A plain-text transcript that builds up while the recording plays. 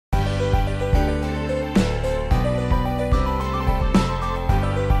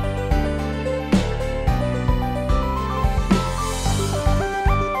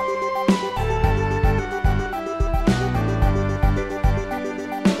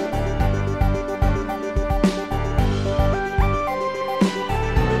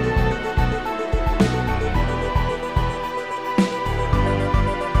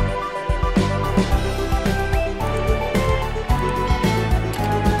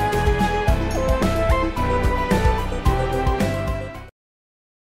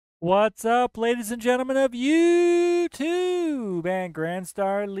What's up, ladies and gentlemen of YouTube and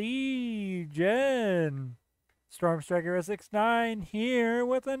GrandStarLegion? StormStrikerSX9 here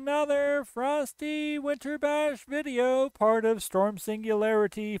with another Frosty Winter Bash video, part of Storm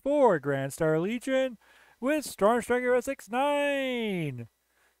Singularity for GrandStarLegion with StormStrikerSX9.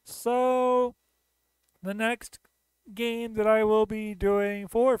 So, the next game that I will be doing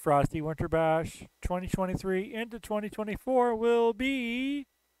for Frosty Winter Bash 2023 into 2024 will be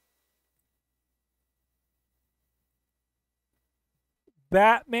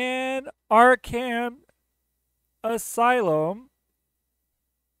Batman Arkham Asylum.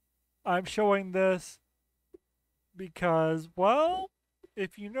 I'm showing this because, well,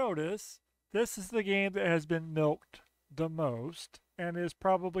 if you notice, this is the game that has been milked the most and is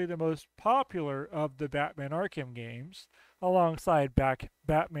probably the most popular of the Batman Arkham games, alongside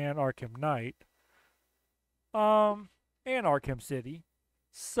Batman Arkham Knight, and Arkham City.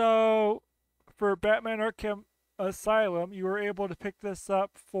 So, for Batman Arkham Asylum, you were able to pick this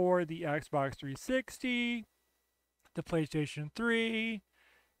up for the Xbox 360, the PlayStation 3.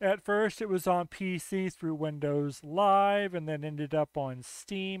 At first, it was on PC through Windows Live and then ended up on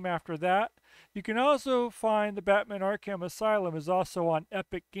Steam after that. You can also find the Batman Arkham Asylum is also on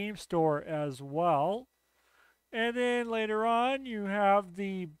Epic Game Store as well. And then later on, you have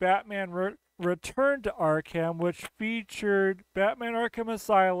the Batman Return to Arkham, which featured Batman Arkham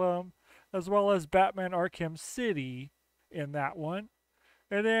Asylum as well as Batman Arkham City in that one.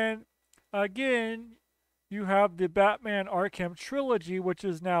 And then again, you have the Batman Arkham Trilogy, which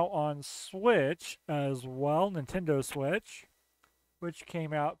is now on Switch as well, Nintendo Switch, which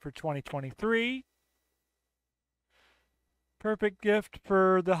came out for 2023. Perfect gift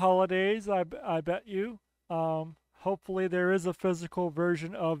for the holidays, I bet you. Hopefully there is a physical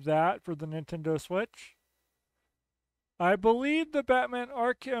version of that for the Nintendo Switch. I believe the Batman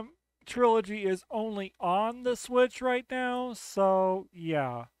Arkham Trilogy is only on the Switch right now, so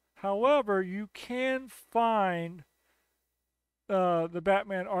yeah. However, you can find the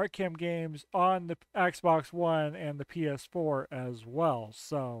Batman Arkham games on the Xbox One and the PS4 as well,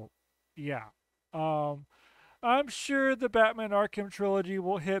 so yeah. I'm sure the Batman Arkham Trilogy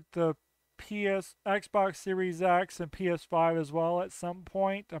will hit the Xbox Series X and PS5 as well at some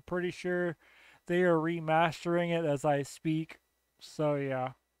point. I'm pretty sure they are remastering it as I speak, so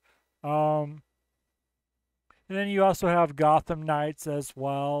yeah. And then you also have Gotham Knights as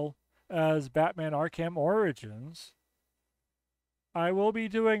well as Batman Arkham Origins. I will be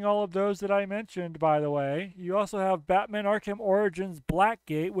doing all of those that I mentioned, by the way. You also have Batman Arkham Origins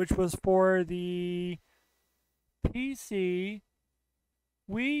Blackgate, which was for the PC,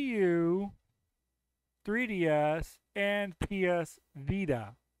 Wii U, 3DS, and PS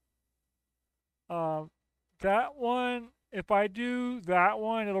Vita. That one, if I do that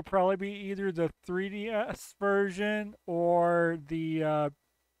one, it'll probably be either the 3DS version or the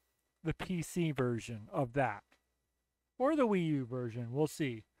PC version of that, or the Wii U version. We'll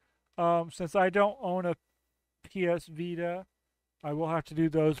see. Since I don't own a PS Vita, I will have to do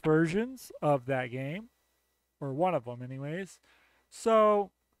those versions of that game, or one of them, anyways.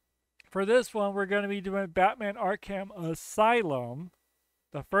 So for this one, we're going to be doing Batman Arkham Asylum,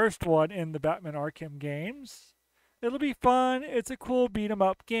 the first one in the Batman Arkham games. It'll be fun. It's a cool beat 'em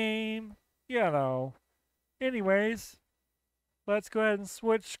up game, you know. Anyways, let's go ahead and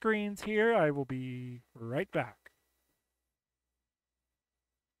switch screens here. I will be right back.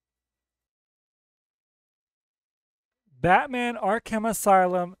 Batman Arkham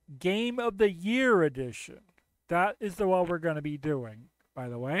Asylum Game of the Year Edition. That is the one we're going to be doing, by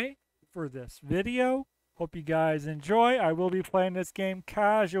the way, for this video. Hope you guys enjoy. I will be playing this game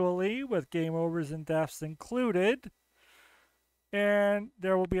casually with game overs and deaths included. And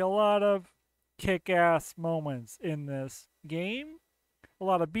there will be a lot of kick-ass moments in this game. A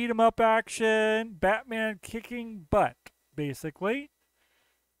lot of beat-em-up action, Batman kicking butt, basically.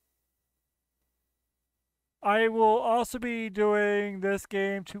 I will also be doing this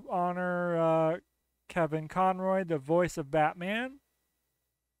game to honor Kevin Conroy, the voice of Batman.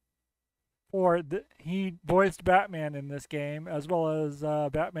 He voiced Batman in this game, as well as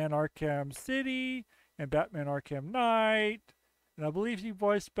Batman Arkham City and Batman Arkham Knight. And I believe he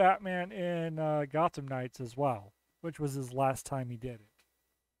voiced Batman in Gotham Knights as well, which was his last time he did it,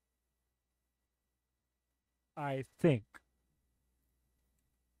 I think.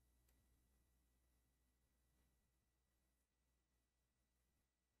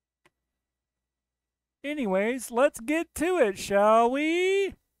 Anyways, let's get to it, shall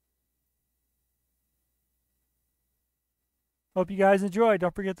we? Hope you guys enjoyed.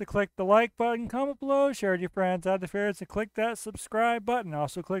 Don't forget to click the like button, comment below, share with your friends, add the favorites, and click that subscribe button.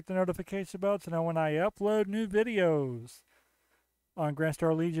 Also click the notification bell to know when I upload new videos on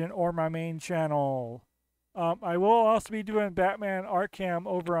GrandStarLegion or my main channel. I will also be doing Batman Arkham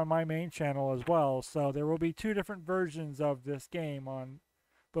over on my main channel as well, so there will be 2 different versions of this game on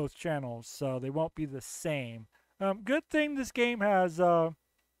both channels, so they won't be the same. Good thing this game has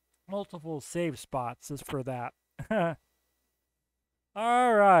multiple save spots is for that.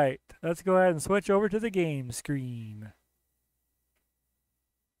 Alright, let's go ahead and switch over to the game screen.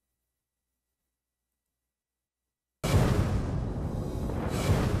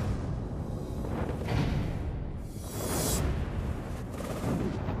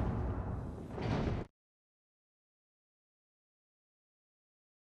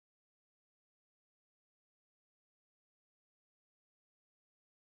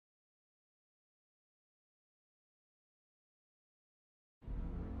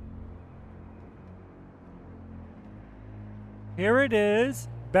 Here it is,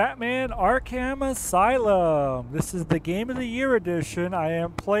 Batman Arkham Asylum. This is the Game of the Year edition. I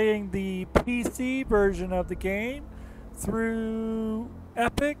am playing the PC version of the game through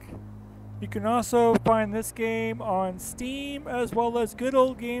Epic. You can also find this game on Steam as well as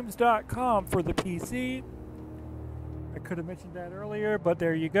goodoldgames.com for the PC. I could have mentioned that earlier, but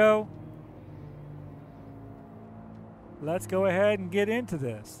there you go. Let's go ahead and get into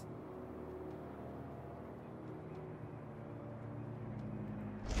this.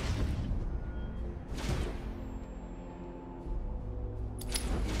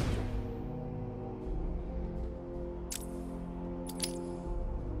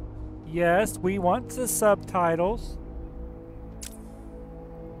 Yes, we want the subtitles.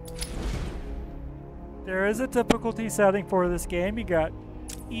 There is a difficulty setting for this game. You got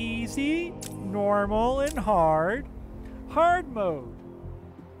easy, normal, and hard. Hard mode.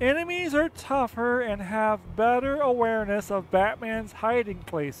 Enemies are tougher and have better awareness of Batman's hiding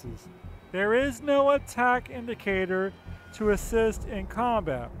places. There is no attack indicator to assist in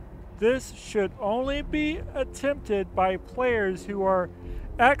combat. This should only be attempted by players who are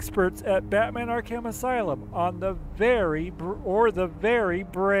experts at Batman Arkham Asylum on the very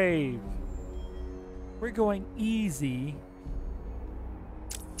brave. We're going easy.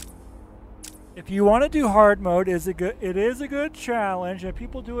 If you want to do hard mode, it is a good challenge, and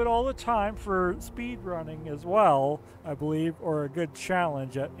people do it all the time for speed running as well, I believe, or a good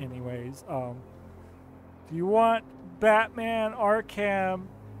challenge anyways. If you want Batman Arkham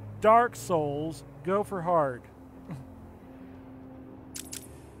Dark Souls, go for hard.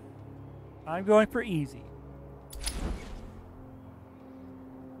 I'm going for easy.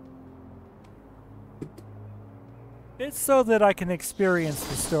 It's so that I can experience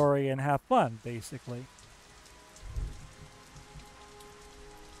the story and have fun, basically.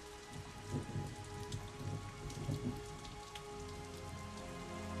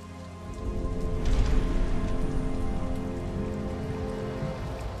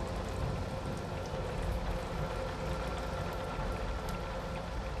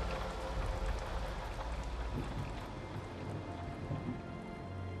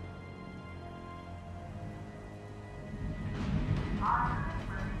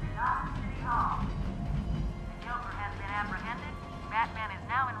 Batman is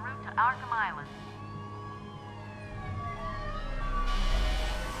now en route to Arkham Island.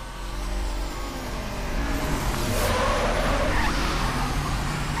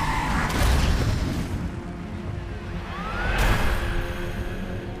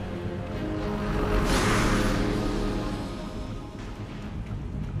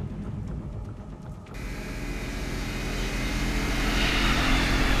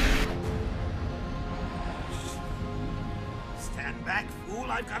 Stand back, fool,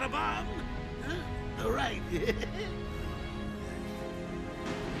 I've got a bomb! Huh? All right.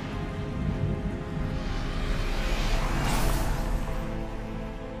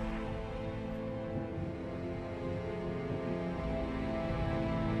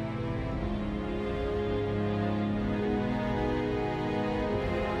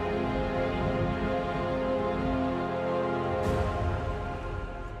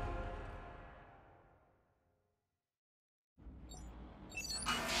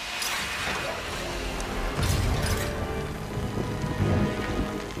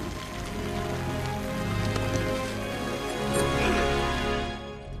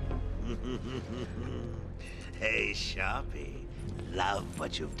 Hey, Sharpie. Love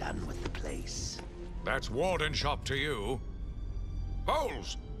what you've done with the place. That's Warden Shop to you.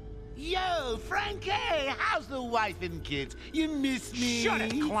 Bowles! Yo, Frankie! How's the wife and kids? You miss me? Shut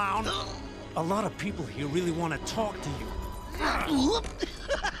it, clown! A lot of people here really want to talk to you.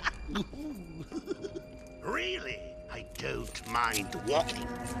 Really? I don't mind walking.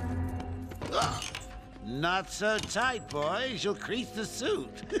 Not so tight, boys. You'll crease the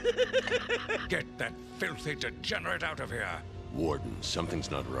suit. Get that filthy degenerate out of here. Warden,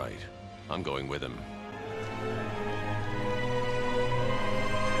 something's not right. I'm going with him.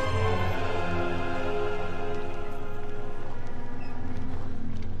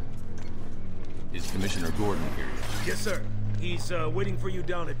 Is Commissioner Gordon here yet? Yes, sir. He's waiting for you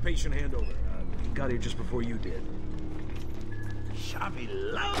down at patient handover. He got here just before you did. Sharpie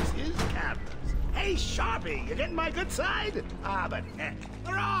loves his cameras. Hey, Sharpie, you getting my good side? Ah, but heck,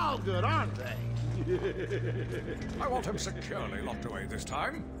 they're all good, aren't they? I want him securely locked away this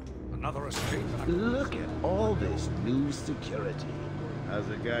time. Another escape. Look at all this new security. How's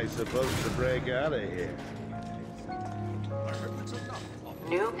a guy supposed to break out of here? I hope it's enough.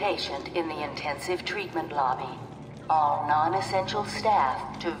 New patient in the intensive treatment lobby. All non-essential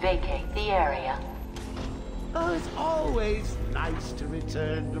staff to vacate the area. Oh, it's always nice to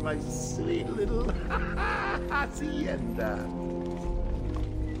return to my sweet little hacienda.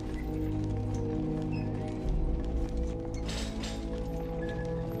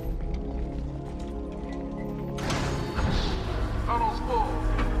 Tunnel's full.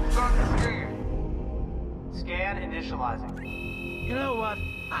 Start the scan. Scan initializing. You know what?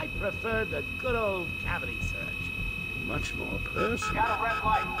 I prefer the good old cavity search. Much more personal. Got a red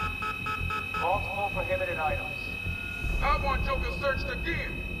light. Multiple prohibited items. I want Joker searched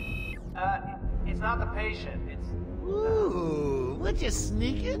again. It's not the patient. It's... Ooh, would you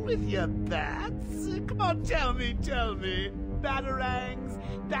sneak in with your bats? Come on, tell me. Batarangs,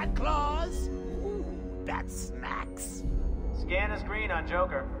 bat claws, ooh, bat smacks. Scan is green on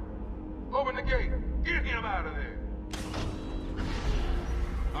Joker. Open the gate. Get him out of there.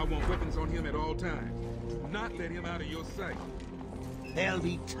 I want weapons on him at all times. Do not let him out of your sight. There'll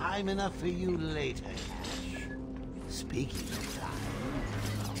be time enough for you later, Ash. Speaking of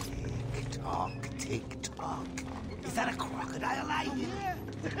time, tick-tock. Is that a crocodile I hear?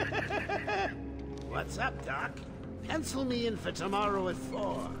 What's up, Doc? Pencil me in for tomorrow at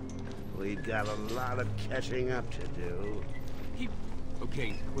 4. We got a lot of catching up to do.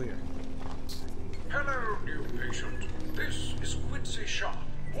 Okay, clear. Hello, new patient. This is Quincy Sharp,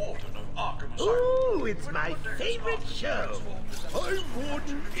 Warden of Arkham Asylum. Ooh, it's my favorite show. I'm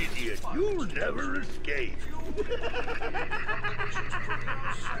Warden Idiot. You'll never escape.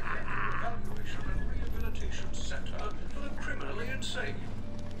 Evaluation and Rehabilitation Center for the criminally insane.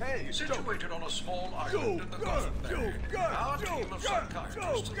 Hey, Situated on a small island in the Gotham Bay, our team of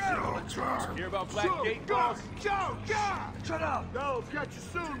psychiatrists will explore. Hear about Blackgate, boss? Joe! Shut up! No, catch you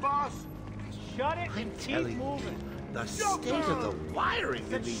soon, boss. Shut it I'm and keep telling you, moving. the state of the wiring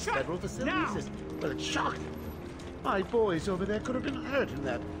in these federal facilities is, well, it's shocking. My boys over there could have been hurt in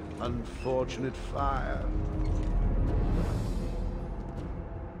that unfortunate fire.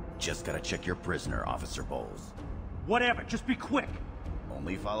 Just gotta check your prisoner, Officer Bowles. Whatever, just be quick.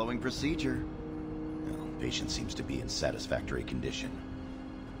 Only following procedure. Well, patient seems to be in satisfactory condition.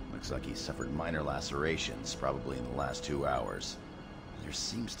 Looks like he suffered minor lacerations, probably in the last 2 hours. There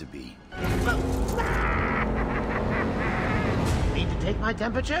seems to be... Need to take my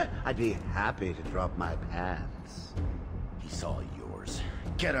temperature? I'd be happy to drop my pants. He's all yours.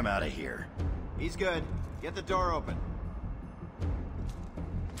 Get him out of here. He's good. Get the door open.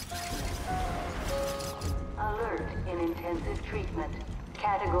 Alert in intensive treatment.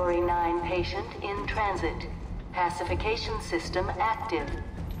 Category 9 patient in transit. Pacification system active.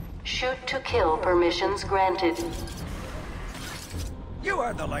 Shoot to kill permissions granted. You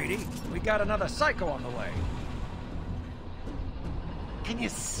heard the lady. We got another psycho on the way. Can you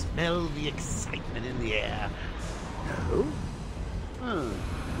smell the excitement in the air? No?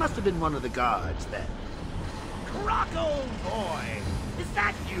 Must have been one of the guards then. Croc, old boy! Is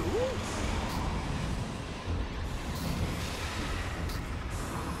that you?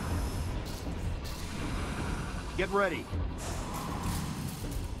 Get ready.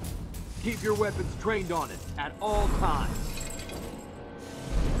 Keep your weapons trained on it at all times.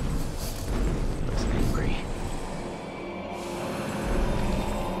 Looks angry.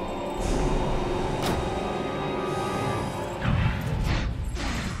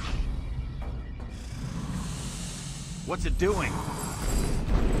 What's it doing?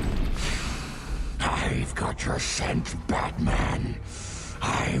 I've got your scent, Batman.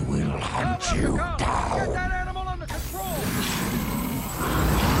 I will hunt you down. Get that animal under control!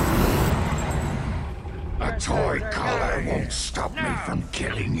 A toy collar won't stop me from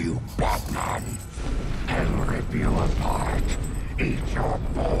killing you, Batman. I'll rip you apart, eat your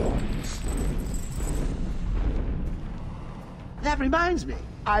bones. That reminds me,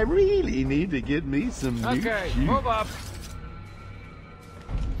 I really need to get me some new Okay, shoes. move up.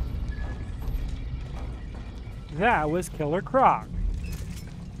 That was Killer Croc.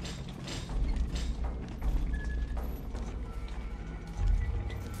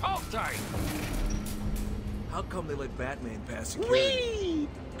 Hold tight. How come they let Batman pass security? Whee!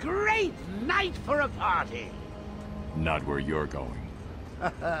 Great night for a party. Not where you're going.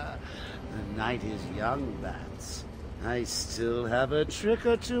 The night is young, Bats. I still have a trick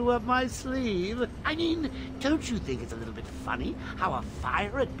or two up my sleeve. I mean, don't you think it's a little bit funny how a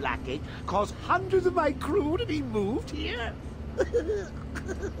fire at Blackgate caused hundreds of my crew to be moved here?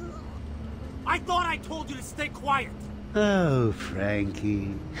 I thought I told you to stay quiet. Oh,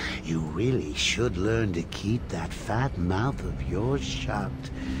 Frankie, you really should learn to keep that fat mouth of yours shut.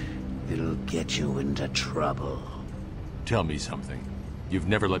 It'll get you into trouble. Tell me something. You've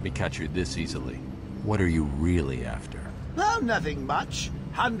never let me catch you this easily. What are you really after? Oh, nothing much.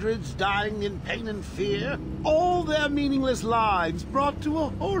 Hundreds dying in pain and fear. All their meaningless lives brought to a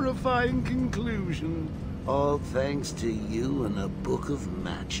horrifying conclusion. All thanks to you and a book of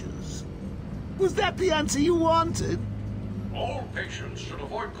matches. Was that the answer you wanted? All patients should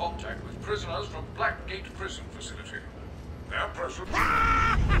avoid contact with prisoners from Blackgate Prison Facility. Their presence...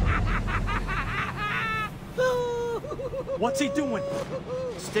 What's he doing?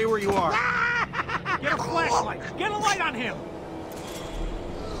 Stay where you are. Get a flashlight. Get a light on him.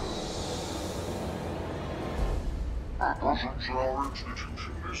 Our presence in our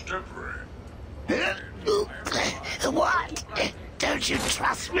institution is temporary. What? Don't you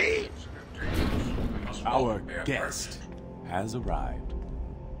trust me? Our guest has arrived.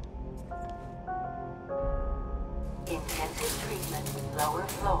 Intensive treatment. Lower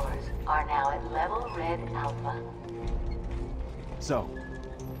floors are now at level red alpha. So,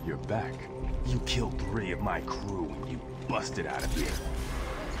 you're back. You killed 3 of my crew and you busted out of here.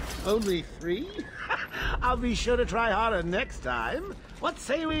 Only 3? I'll be sure to try harder next time. What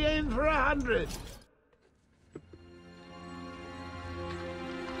say we aim for 100?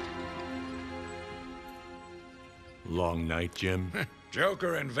 Long night, Jim?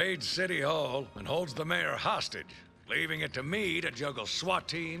 Joker invades City Hall and holds the mayor hostage, leaving it to me to juggle SWAT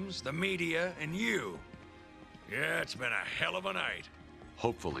teams, the media, and you. Yeah, it's been a hell of a night.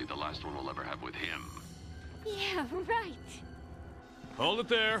 Hopefully the last one we'll ever have with him. Yeah, right. Hold it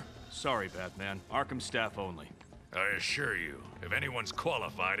there. Sorry, Batman. Arkham staff only. I assure you, if anyone's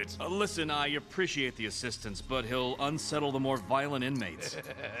qualified, it's... Listen, I appreciate the assistance, but he'll unsettle the more violent inmates.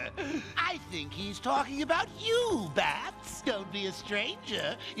 I think he's talking about you, Bats. Don't be a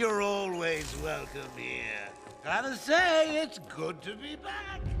stranger. You're always welcome here. Gotta say, it's good to be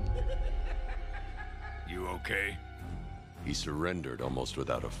back. You okay? He surrendered almost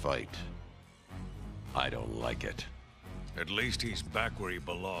without a fight. I don't like it. At least he's back where he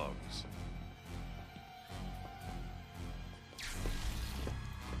belongs.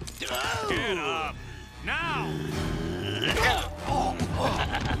 Get up! Now!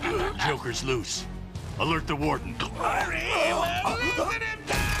 Joker's loose. Alert the warden. Hurry! We're losing him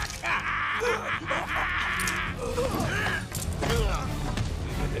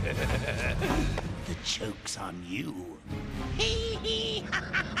The joke's on you.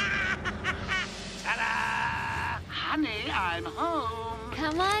 Ta-da! Honey, I'm home.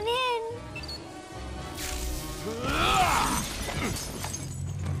 Come on in.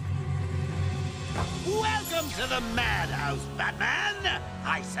 Welcome to the madhouse, Batman!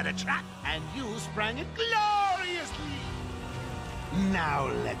 I set a trap, and you sprang it gloriously! Now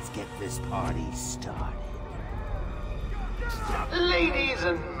let's get this party started. Ladies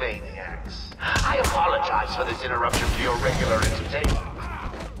and maniacs, I apologize for this interruption to your regular entertainment.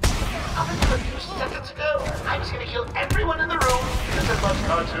 Up until a few seconds ago, I was going to kill everyone in the room because I love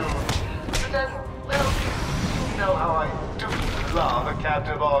cartoons. But then, well, you know how I do love a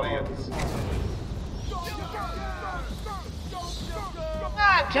captive audience.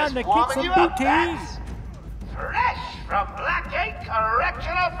 I'm just warming you up, Bats. Fresh from Blackgate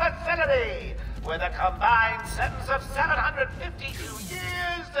Correctional Facility, with a combined sentence of 752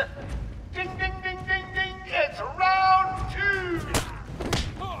 years. Ding, ding, ding, ding, ding. It's round 2.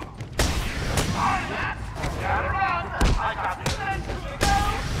 Alright, Bats. Gotta run. I got this. Here we go.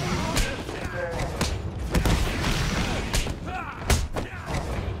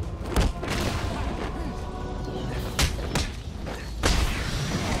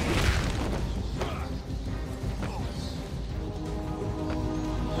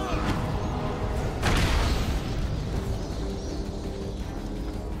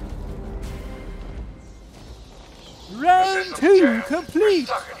 Round 2 complete.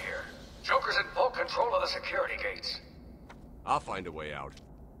 Stuck in here. Joker's in full control of the security gates. I'll find a way out.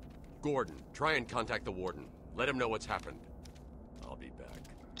 Gordon, try and contact the warden. Let him know what's happened. I'll be back.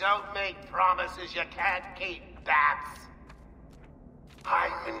 Don't make promises you can't keep, Bats.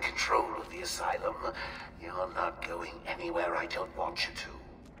 I'm in control of the asylum. You're not going anywhere I don't want you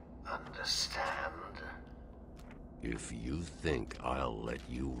to. Understand? If you think I'll let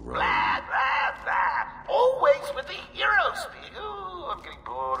you run... Blah, blah, blah. Always with the hero speak. Ooh, I'm getting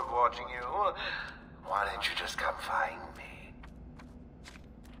bored of watching you. Why don't you just come find me?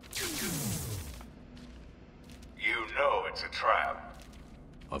 You know it's a trap.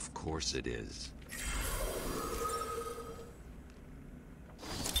 Of course it is.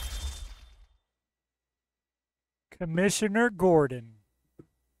 Commissioner Gordon.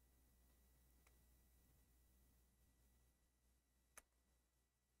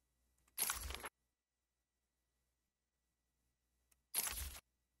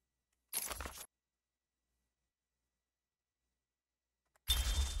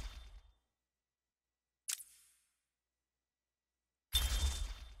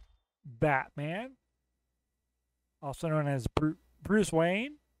 Batman, also known as Bruce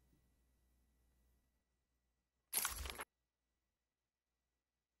Wayne.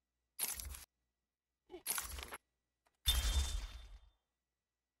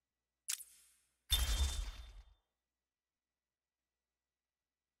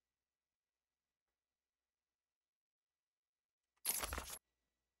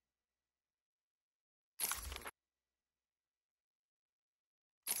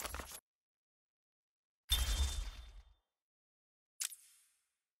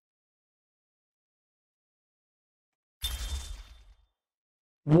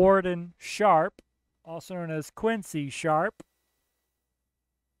 Warden Sharp, also known as Quincy Sharp.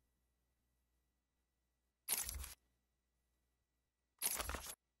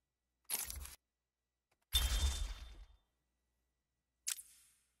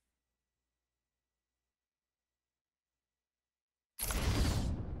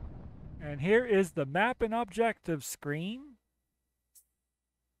 And here is the map and objective screen.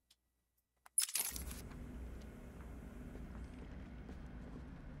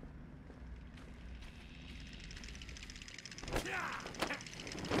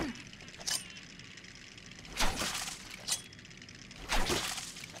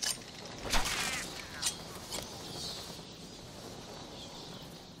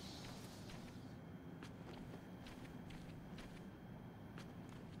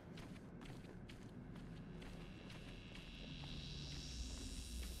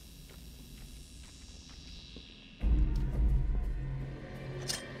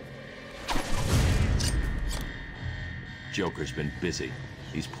 Joker's been busy.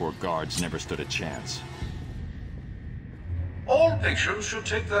 These poor guards never stood a chance. All patients should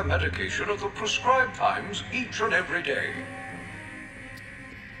take their medication at the prescribed times each and every day.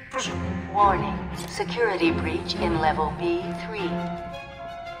 Warning. Security breach in level B3.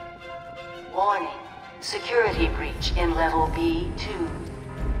 Warning. Security breach in level B2.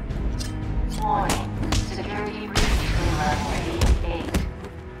 Warning. Security breach in level B8.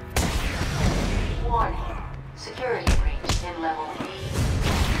 Warning. Security breach in level B.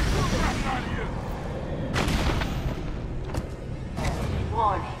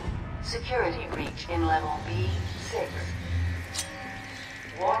 Warning. Security breach in level B6.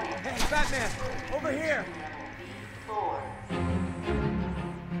 Warning. Hey, Batman! Over here! B4.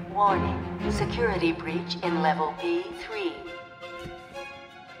 Warning. Security breach in level B3.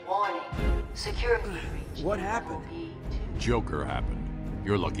 Warning. Security breach. What happened? Joker happened.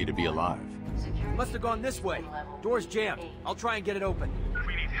 You're lucky to be alive. Must have gone this way. Door's jammed. I'll try and get it open.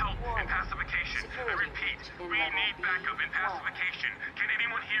 We need help in pacification. I repeat, we need backup in pacification. Can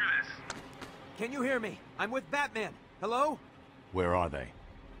anyone hear this? Can you hear me? I'm with Batman. Hello? Where are they?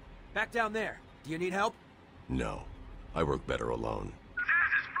 Back down there. Do you need help? No. I work better alone.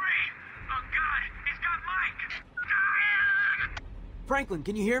 Zaz is free! Oh god, he's got Mike! Franklin,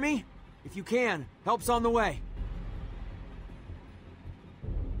 can you hear me? If you can, help's on the way.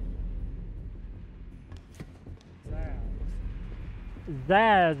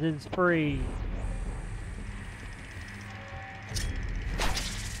 Zaz is free.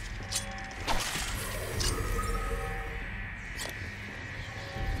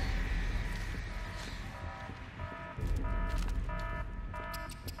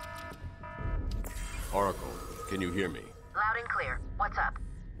 Oracle, can you hear me? Loud and clear. What's up?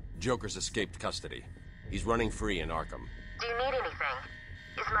 Joker's escaped custody. He's running free in Arkham. Do you need anything?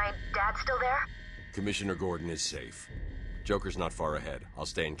 Is my dad still there? Commissioner Gordon is safe. Joker's not far ahead. I'll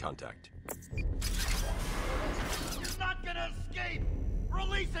stay in contact. You're not gonna escape!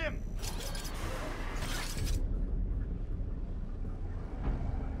 Release him!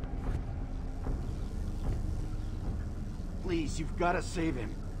 Please, you've got to save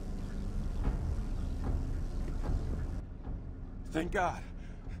him. Thank God.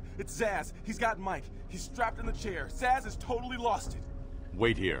 It's Zsasz. He's got Mike. He's strapped in the chair. Zsasz has totally lost it.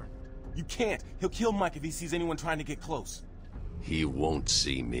 Wait here. You can't. He'll kill Mike if he sees anyone trying to get close. He won't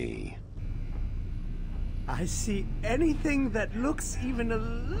see me. I see anything that looks even a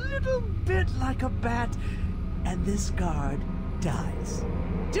little bit like a bat, and this guard dies.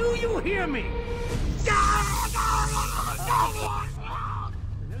 Do you hear me?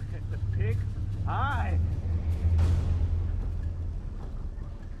 Look at the pig's eye.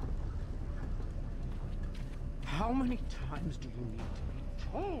 How many times do you need to be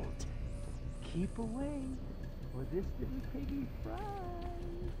told? Keep away, or this little piggy fries.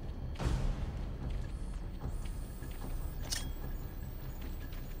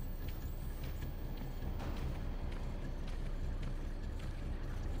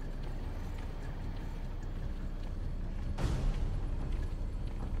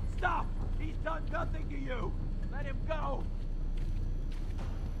 Stop! He's done nothing to you! Let him go!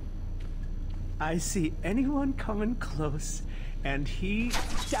 I see anyone coming close, and he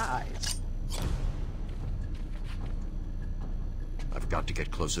dies. I've got to get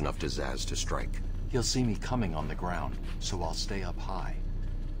close enough to Zsasz to strike. He'll see me coming on the ground, so I'll stay up high.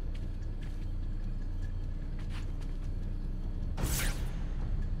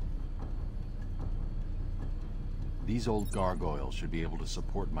 These old gargoyles should be able to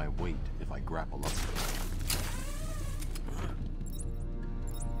support my weight if I grapple up.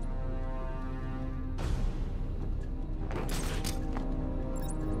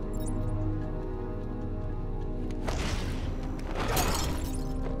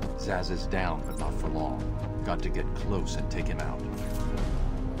 Zsasz is down, but not for long. Got to get close and take him out.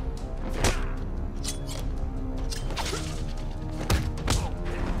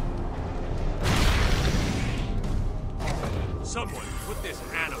 Someone put this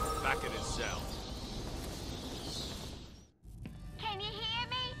animal back in his cell. Can you hear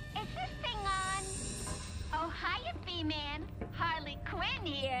me? Is this thing on? Oh, hiya, B-Man. Harley Quinn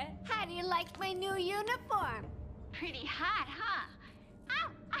here. How do you like my new uniform? Pretty hot, huh?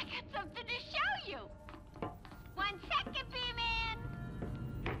 Oh, I got something to show you. 1 second, B-Man.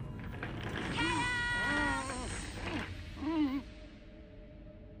 Ta-da!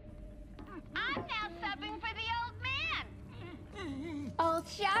 I'm now subbing for the old man. Old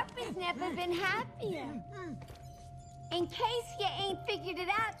Sharp has never been happier. In case you ain't figured it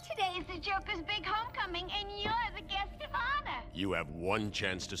out, today is the Joker's big homecoming, and you're the guest of honor. You have one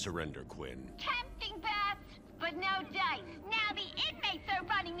chance to surrender, Quinn. Tempting, Bats, but no dice. Now the inmates are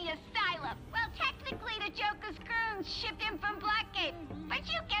running the asylum. Well, technically the Joker's goons shipped in from Blackgate, but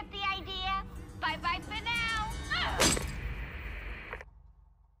you get the idea. Bye-bye for now.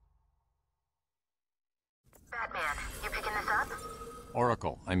 Batman, you picking this up?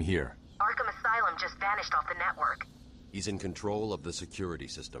 Oracle, I'm here. Arkham Asylum just vanished off the network. He's in control of the security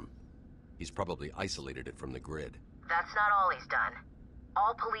system. He's probably isolated it from the grid. That's not all he's done.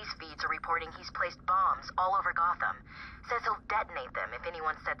 All police feeds are reporting he's placed bombs all over Gotham. Says he'll detonate them if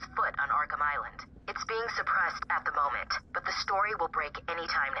anyone sets foot on Arkham Island. It's being suppressed at the moment, but the story will break any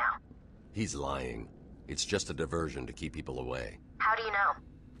time now. He's lying. It's just a diversion to keep people away. How do you know?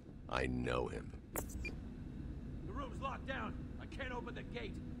 I know him. The room's locked down. I can't open the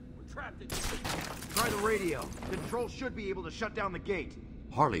gate. We're trapped in... Try the radio. Control should be able to shut down the gate.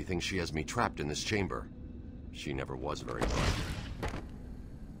 Harley thinks she has me trapped in this chamber. She never was very bright.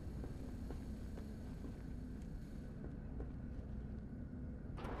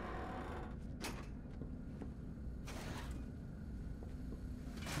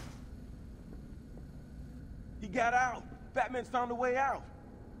 He got out. Batman's found a way out.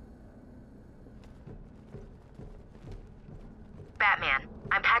 Batman,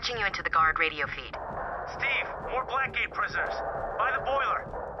 I'm patching you into the guard radio feed. Steve, more Blackgate prisoners. By the boiler.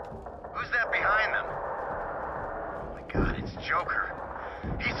 Who's that behind them? Oh my God, it's Joker.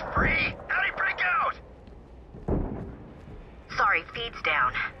 He's free! How'd he break out? Sorry, feed's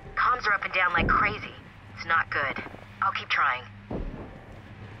down. Comms are up and down like crazy. It's not good. I'll keep trying.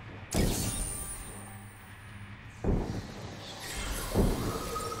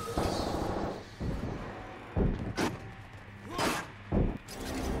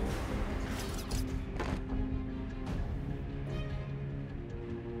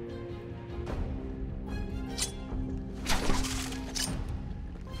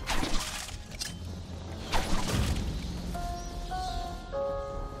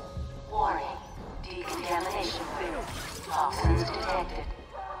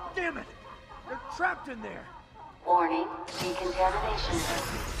 In there. Warning, decontamination.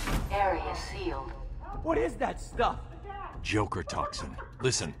 Area sealed. What is that stuff? Joker toxin.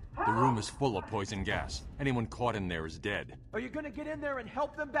 Listen, the room is full of poison gas. Anyone caught in there is dead. Are you gonna get in there and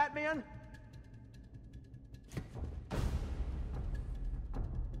help them, Batman?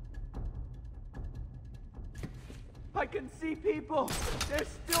 I can see people! They're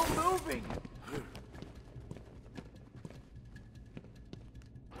still moving! I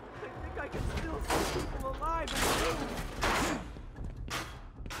think I can still see people alive and move!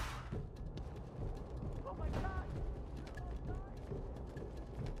 Oh my god!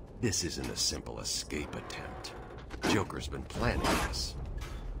 This isn't a simple escape attempt. Joker's been planning this.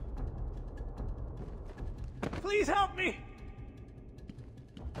 Please help me!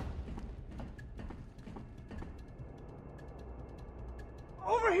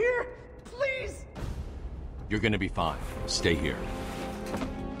 Over here! Please! You're gonna be fine. Stay here.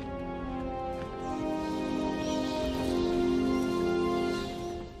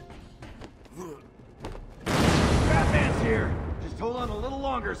 Batman's here! Just hold on a little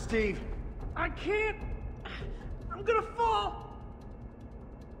longer, Steve. I can't! I'm gonna fall!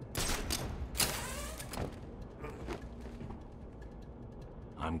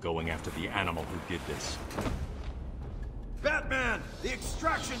 I'm going after the animal who did this. Batman! The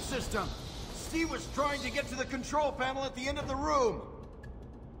extraction system! Steve was trying to get to the control panel at the end of the room!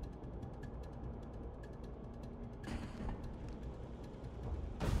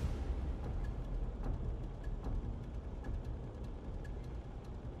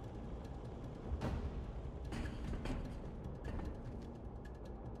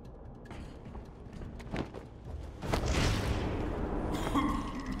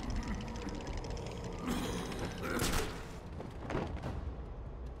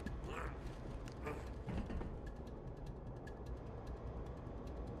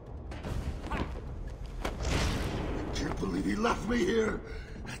 Can't believe he left me here.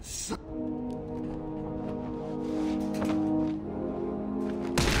 That's so...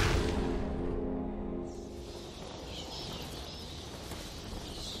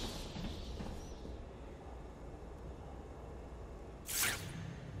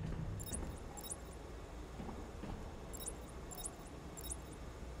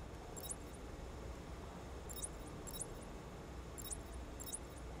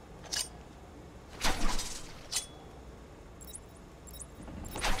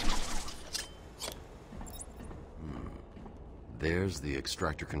 There's the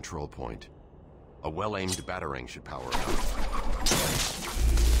extractor control point. A well-aimed batarang should power it up.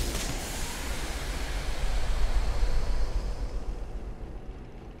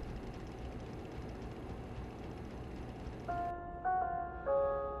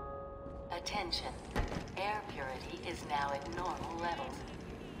 Attention. Air purity is now at normal levels.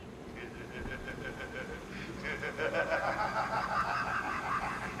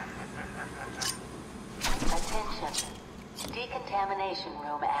 Attention. Decontamination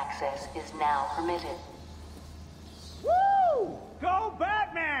room access is now permitted. Woo! Go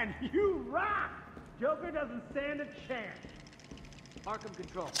Batman! You rock! Joker doesn't stand a chance. Arkham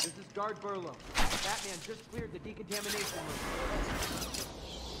Control, this is Guard Burlow. Batman just cleared the decontamination room.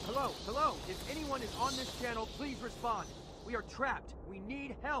 Hello, hello. If anyone is on this channel, please respond. We are trapped. We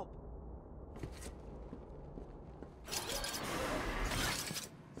need help.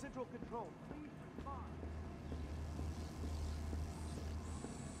 Central Control, please respond.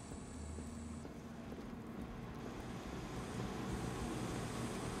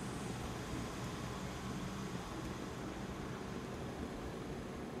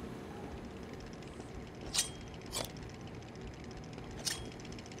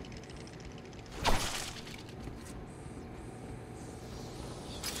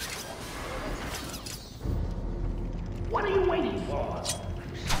 What are you waiting for?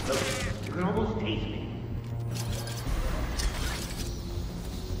 Look, you can almost taste me.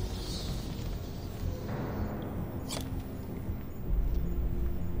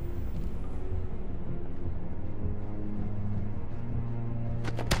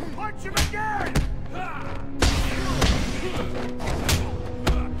 Punch him again!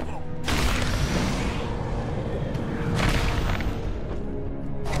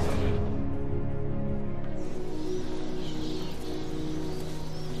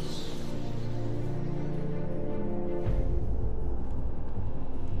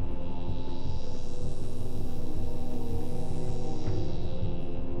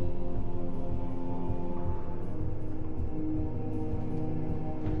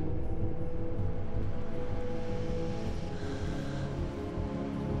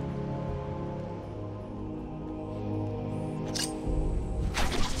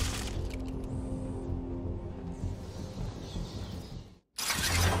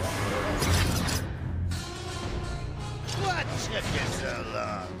 What took you so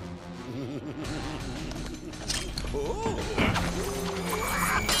long?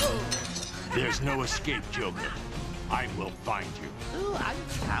 There's no escape, Joker. I will find you. Oh, I'm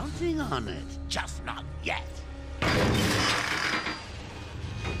counting on it. Just not yet.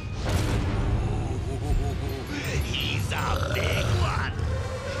 He's a big one.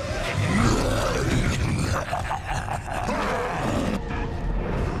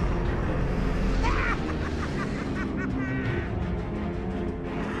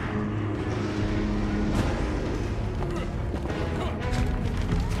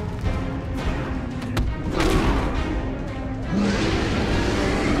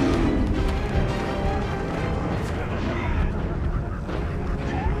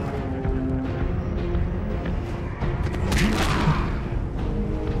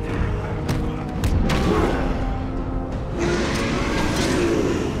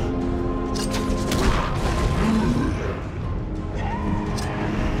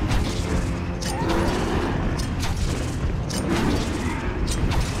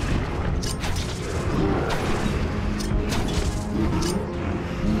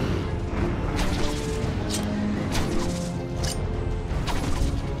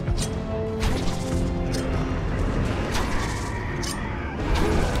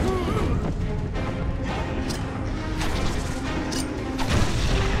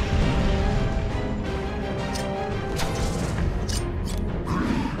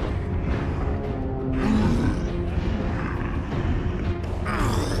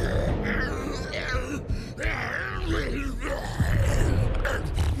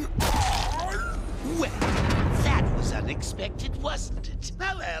 Unexpected, wasn't it?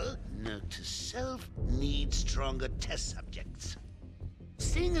 Oh well, note to self, need stronger test subjects.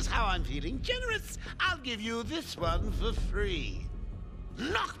 Seeing as how I'm feeling generous, I'll give you this one for free.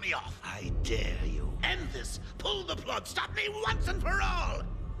 Knock me off, I dare you. End this. Pull the plug. Stop me once and for all.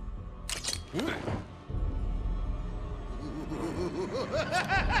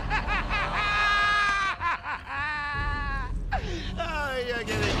 Oh, you're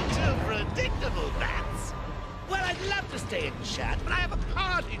getting too predictable, Bats. Well, I'd love to stay and chat, but I have a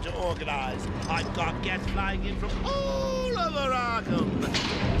party to organize. I've got guests flying in from all over Arkham.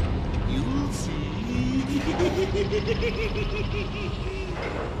 You'll see.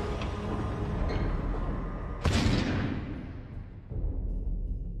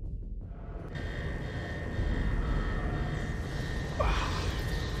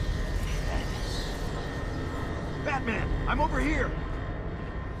 Batman, I'm over here.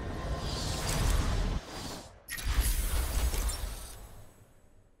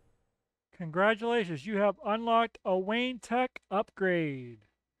 Congratulations, you have unlocked a Wayne Tech upgrade.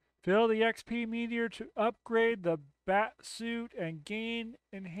 Fill the XP meter to upgrade the bat suit and gain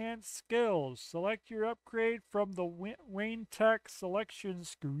enhanced skills. Select your upgrade from the Wayne Tech selection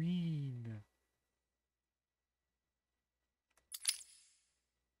screen.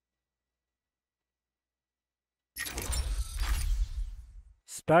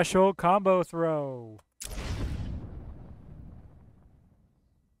 Special combo throw.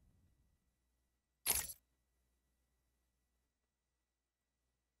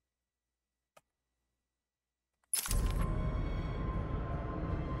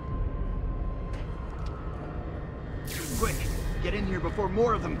 Quick, get in here before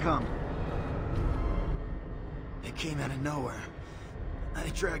more of them come. They came out of nowhere. I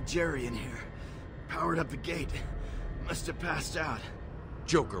dragged Jerry in here, powered up the gate. Must have passed out.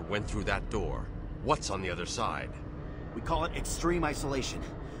 Joker went through that door. What's on the other side? We call it extreme isolation.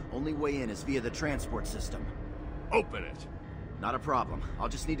 Only way in is via the transport system. Open it. Not a problem. I'll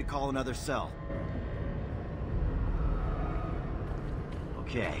just need to call another cell.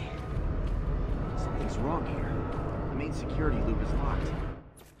 Okay. Something's wrong here. The main security loop is locked.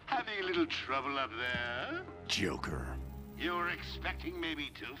 Having a little trouble up there? Joker. You were expecting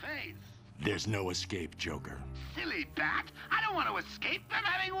maybe Two-Face? There's no escape, Joker. Silly bat! I don't want to escape. I'm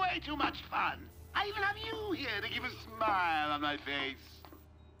having way too much fun. I even have you here to keep a smile on my face.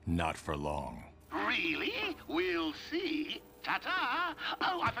 Not for long. Really? We'll see. Ta-ta!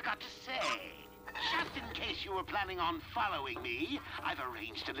 Oh, I forgot to say. Just in case you were planning on following me, I've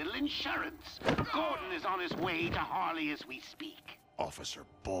arranged a little insurance. Gordon is on his way to Harley as we speak. Officer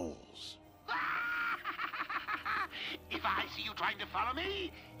Bowles. If I see you trying to follow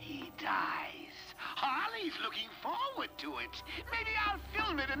me, he dies. Harley's looking forward to it. Maybe I'll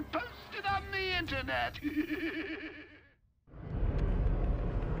film it and post it on the internet.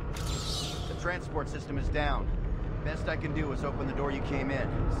 The transport system is down. Best I can do is open the door you came in.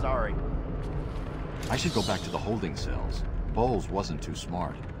 Sorry. I should go back to the holding cells. Bowles wasn't too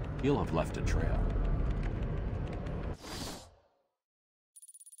smart. He'll have left a trail.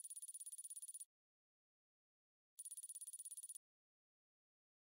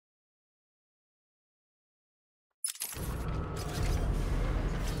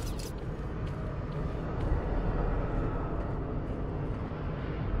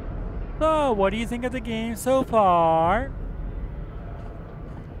 So, what do you think of the game so far?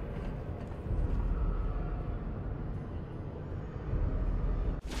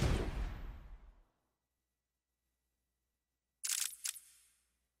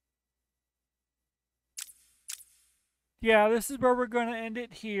 Yeah, this is where we're going to end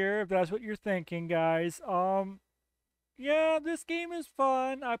it here, if that's what you're thinking, guys. Yeah, this game is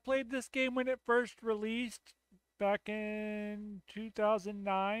fun. I played this game when it first released back in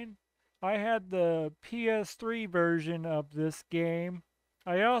 2009. I had the PS3 version of this game.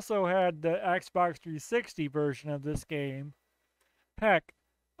 I also had the Xbox 360 version of this game. Heck,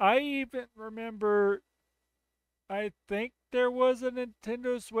 I even remember, I think there was a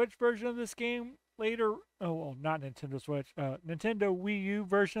Nintendo Switch version of this game later. Oh, well, not Nintendo Switch. Nintendo Wii U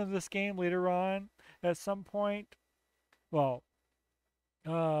version of this game later on at some point. Well,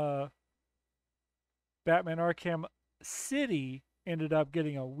 Batman Arkham City ended up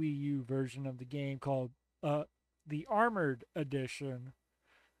getting a Wii U version of the game called the Armored Edition,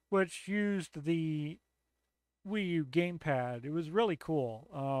 which used the Wii U gamepad. It was really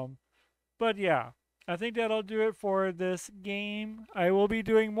cool. But yeah, I think that'll do it for this game. I will be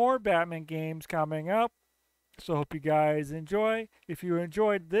doing more Batman games coming up, so hope you guys enjoy. If you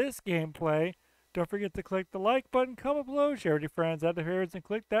enjoyed this gameplay, don't forget to click the like button, comment below, share with your friends, other heroes, and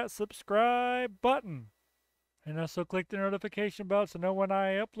click that subscribe button. And also click the notification bell to know when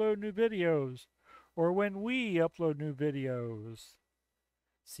I upload new videos, or when we upload new videos.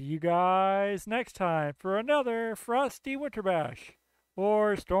 See you guys next time for another Frosty Winter Bash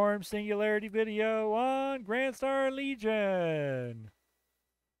or Storm Singularity video on GrandStarLegion.